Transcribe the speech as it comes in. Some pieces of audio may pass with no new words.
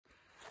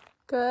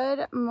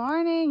Good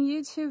morning,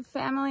 YouTube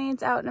family.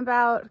 It's out and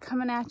about,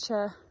 coming at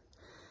you.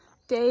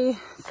 Day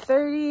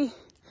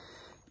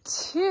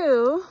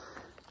 32.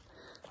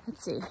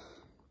 Let's see.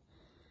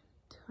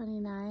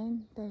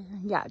 29.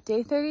 Yeah,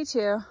 day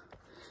 32.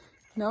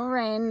 No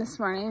rain this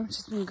morning, which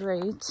has been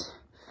great.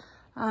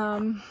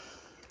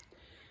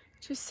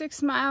 Just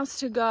 6 miles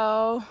to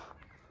go.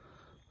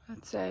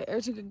 Let's say, or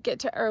to get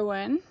to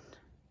Irwin.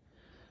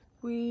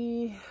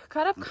 We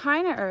got up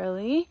kind of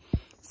early.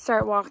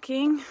 Start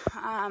walking.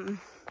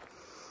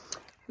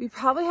 We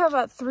probably have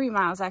about 3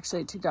 miles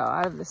actually to go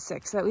out of the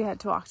 6 that we had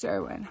to walk to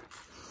Irwin.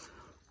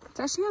 It's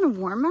actually kind of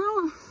warm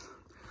out.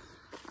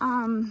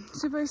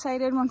 Super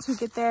excited once we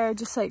get there,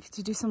 just like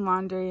to do some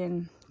laundry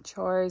and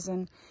chores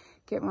and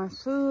get more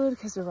food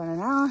because we're running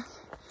out.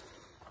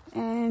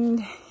 And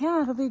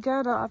yeah, it'll be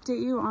good. I'll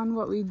update you on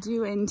what we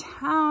do in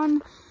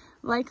town.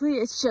 Likely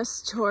it's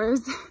just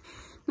chores,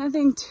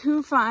 nothing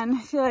too fun.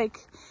 I feel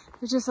like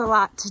there's just a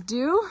lot to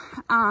do,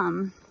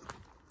 and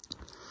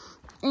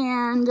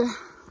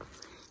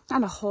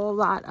not a whole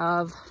lot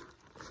of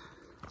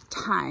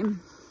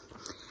time.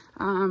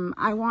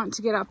 I want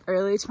to get up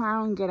early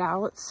tomorrow and get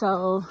out,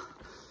 so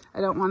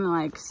I don't want to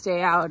like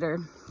stay out or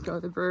go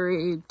to the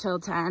brewery till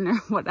 10 or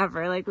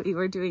whatever like we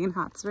were doing in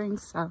Hot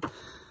Springs. So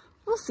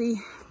we'll see,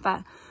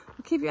 but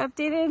we'll keep you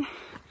updated,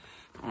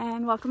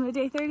 and welcome to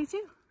day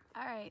 32.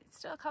 All right,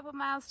 still a couple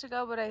miles to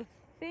go, but I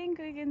think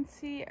we can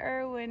see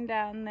Irwin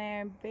down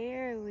there,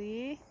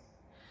 barely.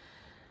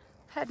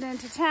 Heading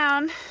into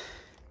town.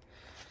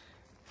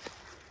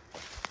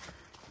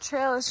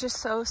 Trail is just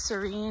so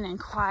serene and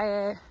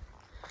quiet.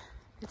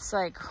 It's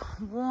like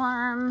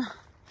warm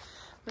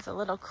with a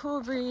little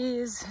cool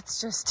breeze.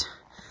 It's just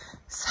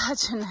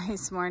such a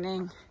nice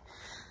morning.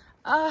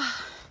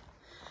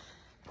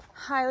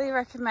 Highly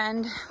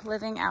recommend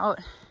living out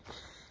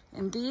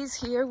in these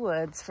here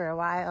woods for a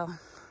while.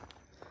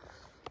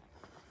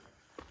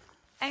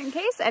 And in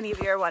case any of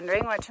you are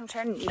wondering, which I'm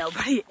sure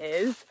nobody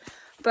is,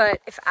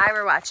 but if I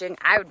were watching,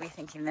 I would be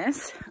thinking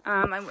this.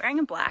 I'm wearing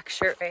a black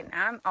shirt right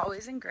now. I'm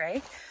always in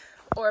gray,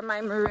 or my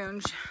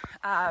maroon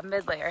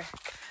mid-layer.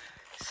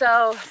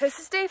 So this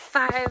is day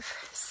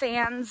 5,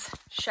 Sands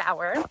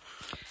shower,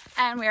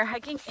 and we are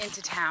hiking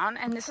into town.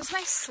 And this is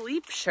my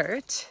sleep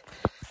shirt.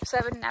 So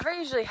I would never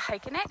usually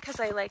hike in it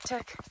because I like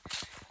to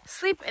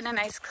sleep in a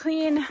nice,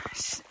 clean,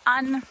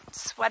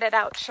 unsweated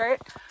out shirt.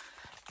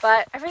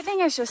 But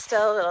everything is just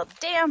still a little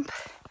damp,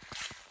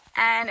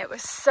 and it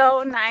was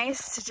so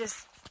nice to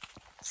just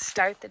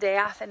start the day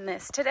off in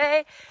this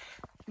today,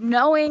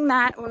 knowing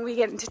that when we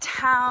get into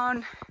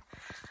town,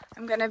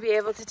 I'm gonna be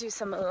able to do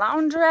some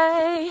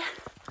laundry.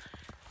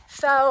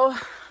 So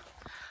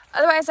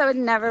otherwise I would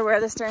never wear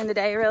this during the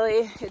day,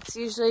 really. It's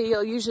usually,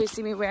 you'll usually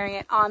see me wearing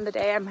it on the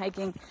day I'm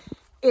hiking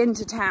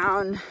into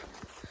town.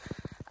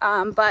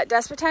 But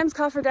desperate times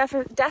call for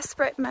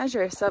desperate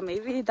measures, so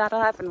maybe that'll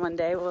happen one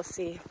day, we'll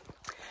see.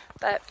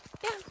 But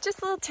yeah,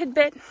 just a little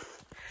tidbit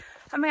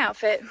of my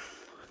outfit.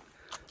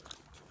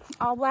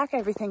 All black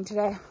everything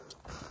today.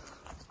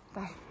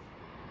 Bye.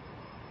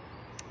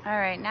 All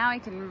right, now we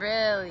can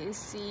really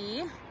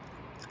see.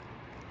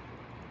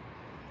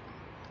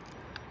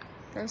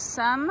 There's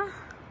some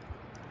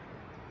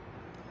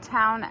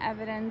town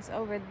evidence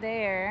over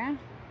there.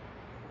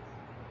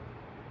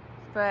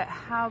 But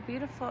how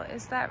beautiful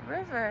is that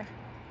river?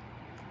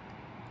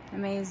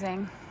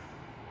 Amazing.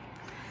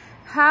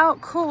 How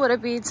cool would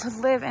it be to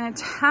live in a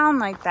town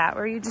like that,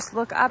 where you just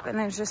look up and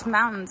there's just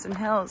mountains and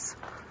hills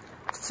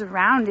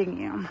surrounding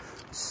you?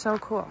 So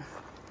cool.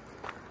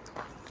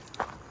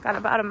 Got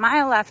about a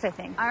mile left, I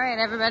think. All right,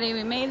 everybody,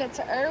 we made it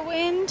to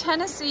Irwin,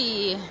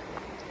 Tennessee.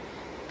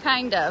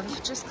 Kind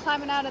of. Just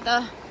climbing out of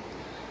the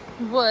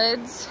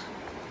woods.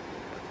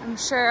 I'm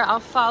sure I'll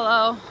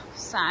follow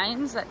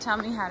signs that tell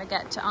me how to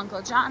get to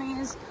Uncle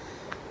Johnny's.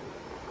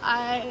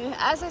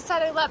 As I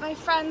said, I let my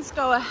friends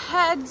go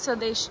ahead, so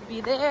they should be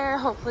there,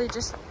 hopefully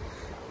just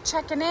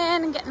checking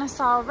in and getting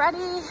us all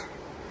ready.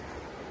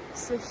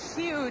 It's a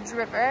huge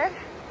river.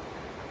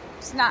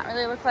 Does not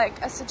really look like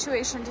a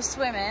situation to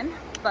swim in,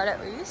 but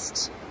at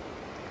least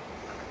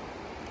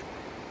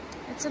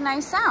it's a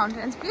nice sound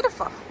and it's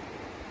beautiful.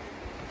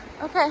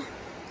 Okay,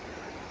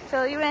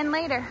 fill you in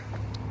later.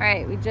 All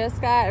right, we just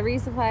got a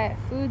resupply at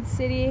Food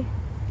City.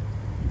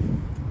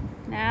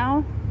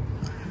 Now,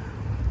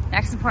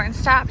 next important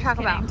stop,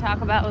 Taco Bell.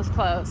 Taco Bell was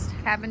closed.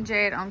 Cabin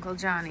J at Uncle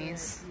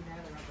Johnny's.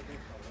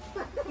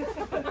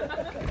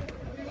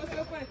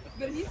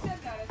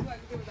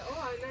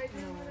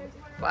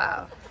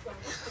 Wow.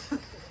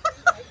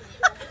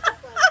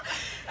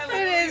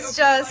 It is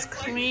just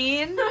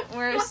clean.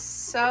 We're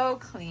so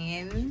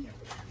clean.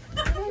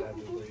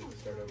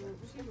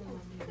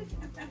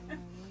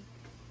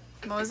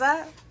 What was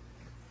that?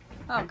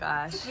 Oh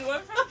gosh. You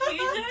went from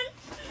Cajun?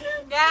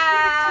 Yeah!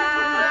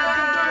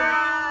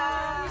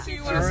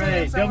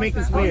 Alright, don't make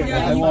this weird.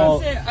 I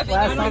won't.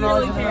 Last time I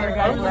was in there,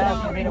 guys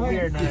laughed and made it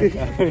weird.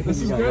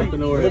 This is good.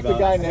 With the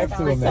guy next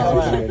to him, that's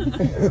weird.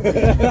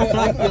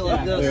 I feel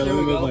like this. Here, let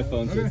me move my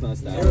phone so it's not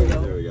stopping. There we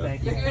go. There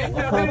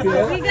we go.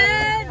 Are we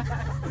good?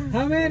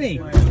 How many?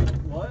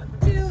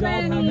 What? Too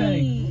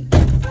many.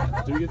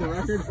 Do we get the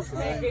record?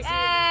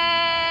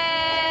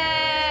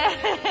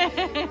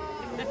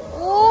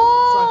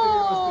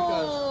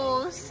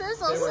 Oh,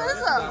 sizzle,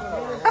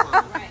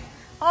 sizzle.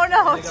 Oh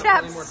no,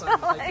 Chef's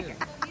like.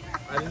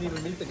 I didn't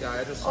even meet the guy.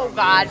 I just saw Oh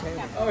God.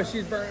 Oh,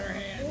 she's burning her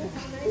hand.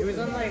 It was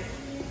on like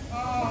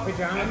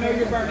pajama. I know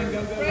you're burning.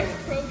 Go, go, go.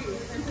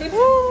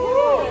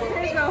 Woo!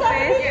 There's no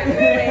face.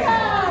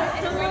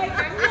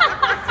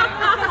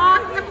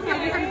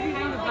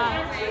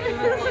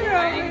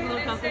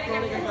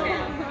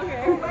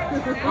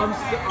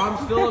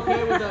 I'm still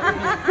okay with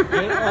that.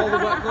 Get all the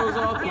wet clothes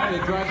off, the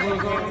dry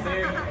clothes off.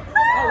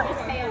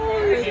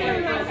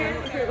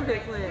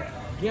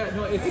 Yeah,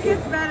 no, it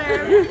gets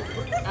better.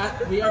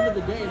 At the end of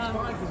the day, it's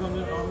fine because I'm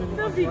in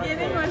The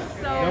beginning was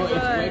so No, good.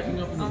 it's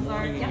waking up in the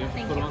morning and you have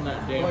to put on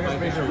that day.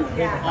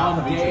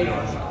 On day.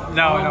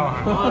 No.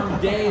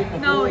 On day.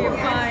 No, you're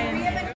fine.